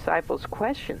to the disciples'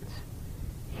 questions,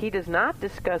 he does not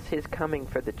discuss his coming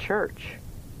for the church,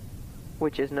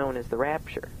 which is known as the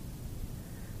rapture.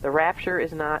 The rapture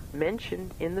is not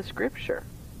mentioned in the Scripture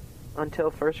until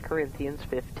 1 Corinthians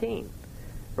 15,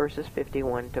 verses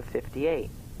 51 to 58.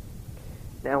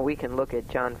 Now we can look at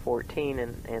John 14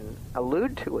 and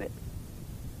allude to it,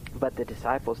 but the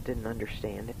disciples didn't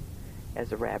understand it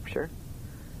as a rapture.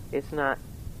 It's not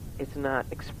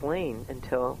explained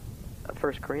until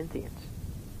 1 Corinthians.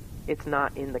 It's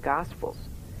not in the Gospels,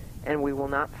 and we will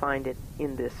not find it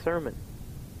in this sermon.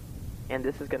 And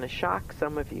this is going to shock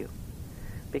some of you,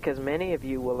 because many of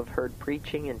you will have heard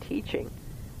preaching and teaching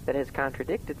that has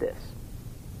contradicted this.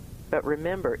 But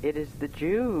remember, it is the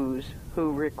Jews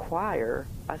who require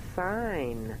a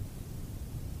sign,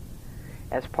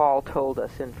 as Paul told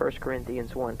us in 1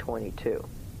 Corinthians 1:22.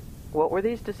 What were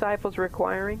these disciples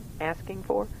requiring, asking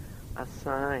for? A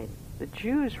sign. The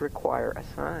Jews require a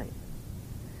sign.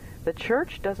 The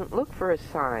church doesn't look for a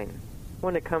sign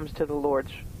when it comes to the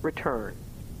Lord's return,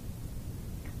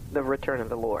 the return of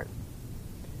the Lord.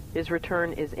 His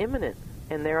return is imminent,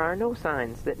 and there are no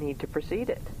signs that need to precede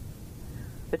it.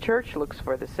 The church looks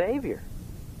for the Savior.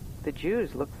 The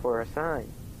Jews look for a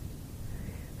sign.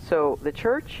 So the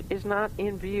church is not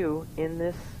in view in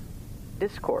this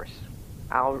discourse.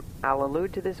 I'll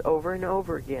allude to this over and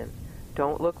over again.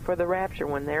 Don't look for the rapture.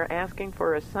 When they're asking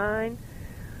for a sign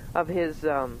of his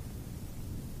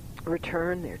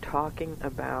return, they're talking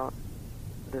about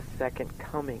the second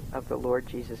coming of the Lord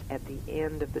Jesus at the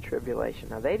end of the tribulation.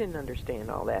 Now, they didn't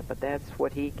understand all that, but that's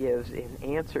what he gives in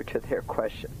answer to their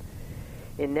question.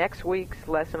 In next week's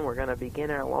lesson, we're going to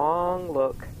begin our long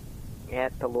look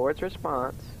at the Lord's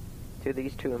response to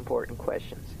these two important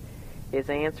questions. His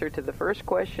answer to the first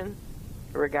question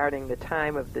regarding the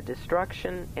time of the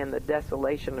destruction and the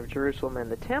desolation of Jerusalem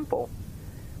and the temple,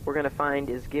 we're going to find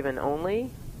is given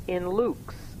only in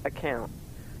Luke's account.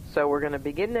 So we're going to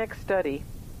begin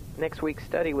next week's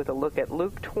study with a look at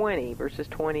Luke 20, verses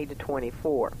 20 to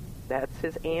 24. That's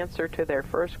his answer to their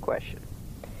first question.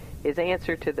 His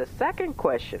answer to the second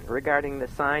question regarding the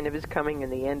sign of his coming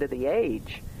and the end of the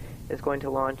age is going to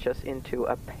launch us into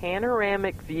a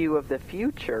panoramic view of the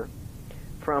future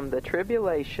from the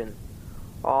tribulation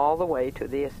all the way to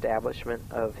the establishment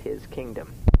of his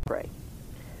kingdom. Pray.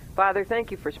 Father, thank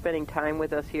you for spending time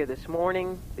with us here this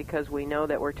morning, because we know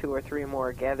that where two or three or more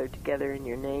are gathered together in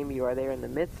your name, you are there in the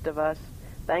midst of us.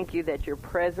 Thank you that your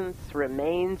presence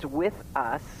remains with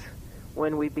us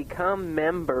when we become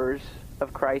members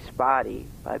of Christ's body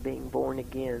by being born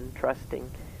again, trusting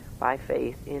by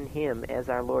faith in him as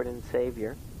our Lord and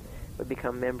Savior. We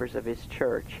become members of his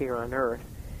church here on earth.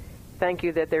 Thank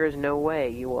you that there is no way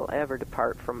you will ever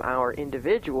depart from our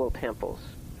individual temples,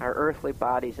 our earthly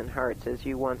bodies and hearts, as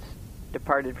you once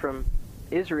departed from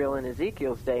Israel in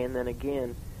Ezekiel's day, and then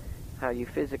again how you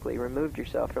physically removed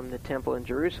yourself from the temple in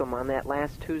Jerusalem on that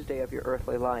last Tuesday of your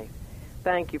earthly life.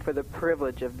 Thank you for the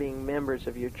privilege of being members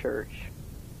of your church,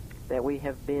 that we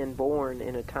have been born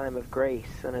in a time of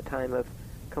grace and a time of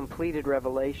completed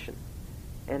revelation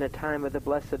and a time of the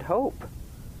blessed hope,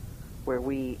 where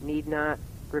we need not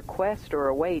request or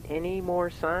await any more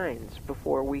signs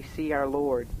before we see our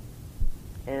Lord,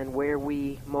 and where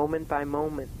we, moment by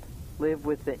moment, live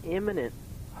with the imminent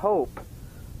hope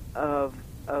of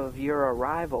your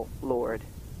arrival, Lord.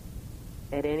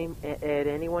 At any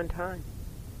one time,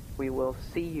 we will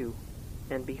see you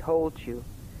and behold you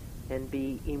and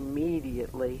be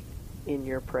immediately in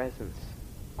your presence,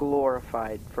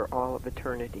 glorified for all of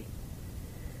eternity.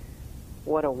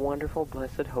 What a wonderful,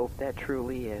 blessed hope that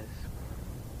truly is.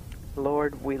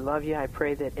 Lord, we love you. I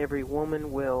pray that every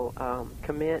woman will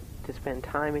commit to spend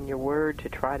time in your word, to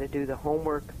try to do the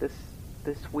homework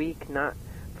this week, not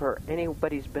for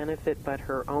anybody's benefit but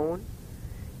her own.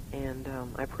 And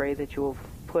I pray that you will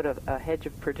put a hedge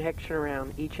of protection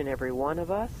around each and every one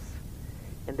of us,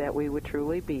 and that we would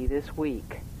truly be this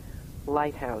week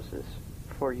lighthouses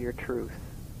for your truth.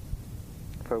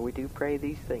 For we do pray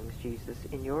these things, Jesus,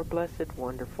 in your blessed,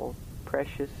 wonderful,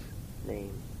 precious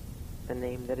name, the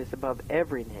name that is above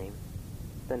every name,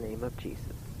 the name of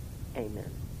Jesus. Amen.